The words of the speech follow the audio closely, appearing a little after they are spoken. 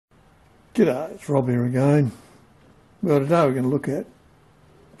G'day, it's Rob here again. Well, today we're going to look at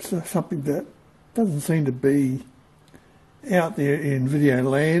something that doesn't seem to be out there in video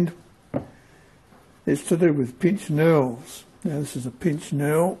land. It's to do with pinch knurls. Now this is a pinch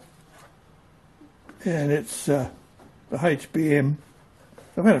knurl and it's the HBM.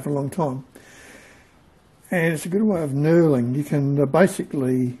 I've had it for a long time and it's a good way of knurling. You can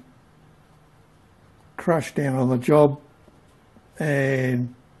basically crush down on the job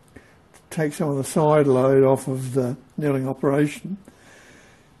and take some of the side load off of the knurling operation.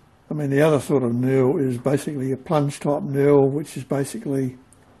 I mean, the other sort of knurl is basically a plunge type knurl, which is basically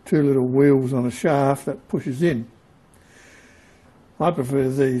two little wheels on a shaft that pushes in. I prefer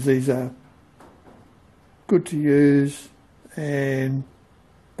these. These are good to use and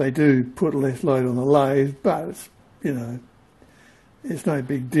they do put less load on the lathe, but it's, you know, it's no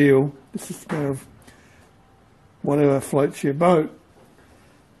big deal. It's just kind of whatever floats your boat.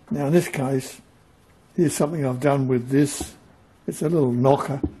 Now in this case, here's something I've done with this. It's a little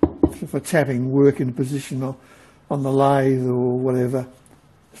knocker for tapping work into position on the lathe or whatever.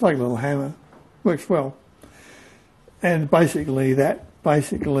 It's like a little hammer. Works well. And basically that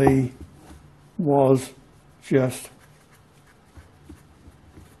was just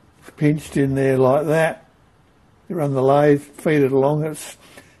pinched in there like that. You run the lathe, feed it along, it's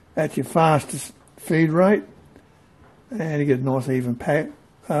at your fastest feed rate and you get a nice even pattern.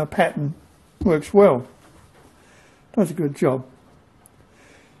 Works well. Does a good job.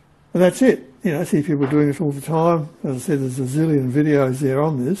 And that's it. You know, I see people doing this all the time. As I said, there's a zillion videos there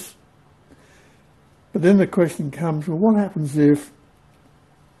on this. But then the question comes, well, what happens if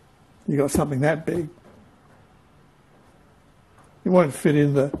you got something that big? It won't fit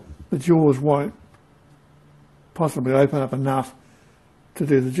in, the jaws won't possibly open up enough to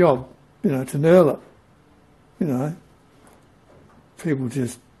do the job, you know, to knurl it. You know, people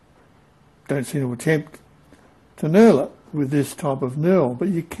just don't seem to attempt to knurl it with this type of knurl, but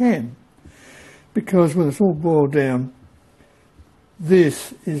you can, because when it's all boiled down,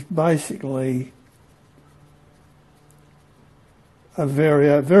 this is basically a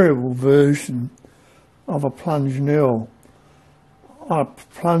variable version of a plunge knurl. On a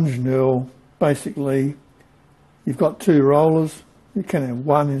plunge knurl, basically, you've got two rollers. You can have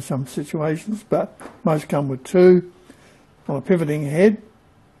one in some situations, but most come with two. On a pivoting head,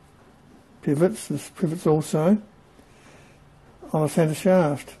 pivots, there's pivots also, on a centre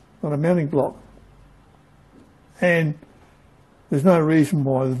shaft, on a mounting block. And there's no reason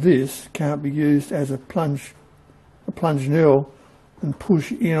why this can't be used as a plunge knurl and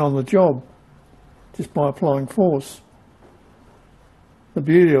push in on the job just by applying force. The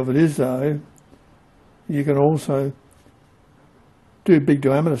beauty of it is, though, you can also do big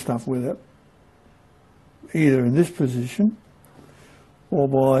diameter stuff with it, either in this position or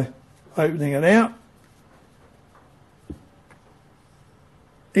by opening it out.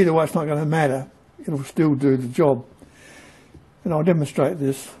 Either way, it's not going to matter. It'll still do the job. And I'll demonstrate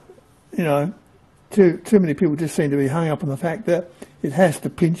this. You know, too many people just seem to be hung up on the fact that it has to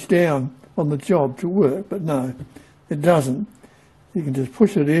pinch down on the job to work, but no, it doesn't. You can just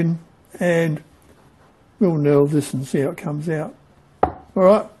push it in and we'll knurl this and see how it comes out.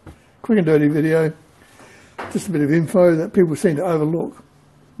 Alright, quick and dirty video. Just a bit of info that people seem to overlook.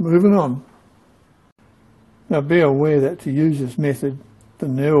 Moving on. Now be aware that to use this method, the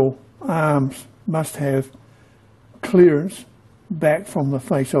knurl arms must have clearance back from the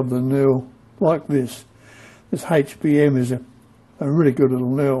face of the knurl, like this. This HBM is a really good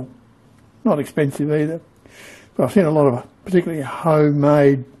little knurl. Not expensive either. But I've seen a lot of particularly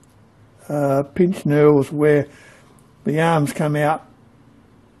homemade pinch knurls where the arms come out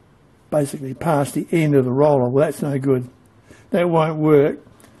basically past the end of the roller. Well, that's no good. That won't work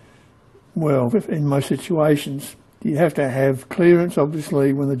well in most situations. You have to have clearance,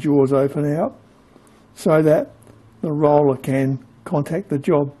 obviously, when the jaws open out so that the roller can contact the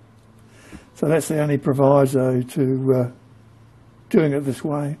job. So that's the only proviso to doing it this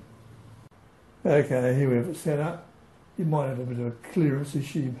way. Okay, here we have it set up. You might have a bit of a clearance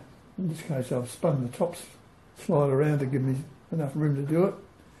issue. In this case, I've spun the top slide around to give me enough room to do it.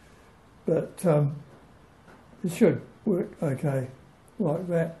 But it should work okay, like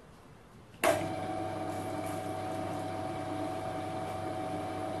that.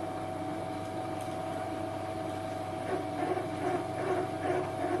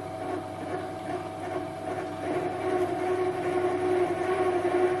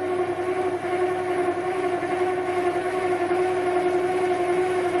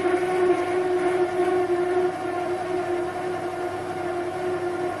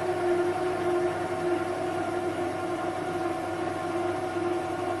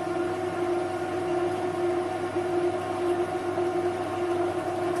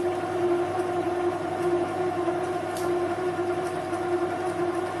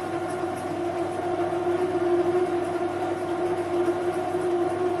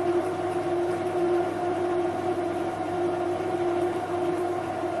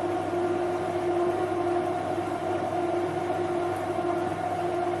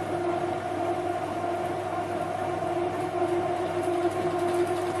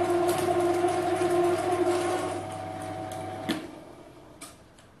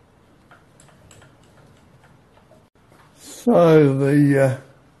 So the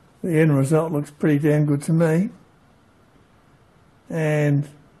end result looks pretty damn good to me, and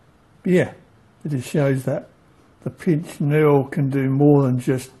yeah, it just shows that the pinch knurl can do more than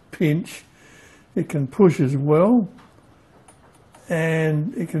just pinch. It can push as well,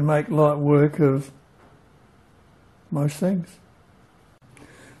 and it can make light work of most things.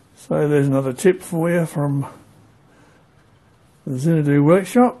 So there's another tip for you from the Xanadu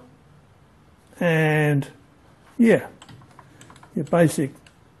workshop, and yeah, your basic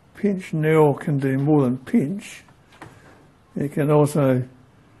pinch knurl can do more than pinch. It can also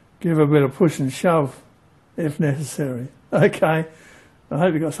give a bit of push and shove if necessary. Okay, I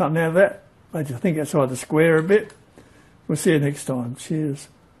hope you got something out of that. Made you think outside the square a bit. We'll see you next time. Cheers.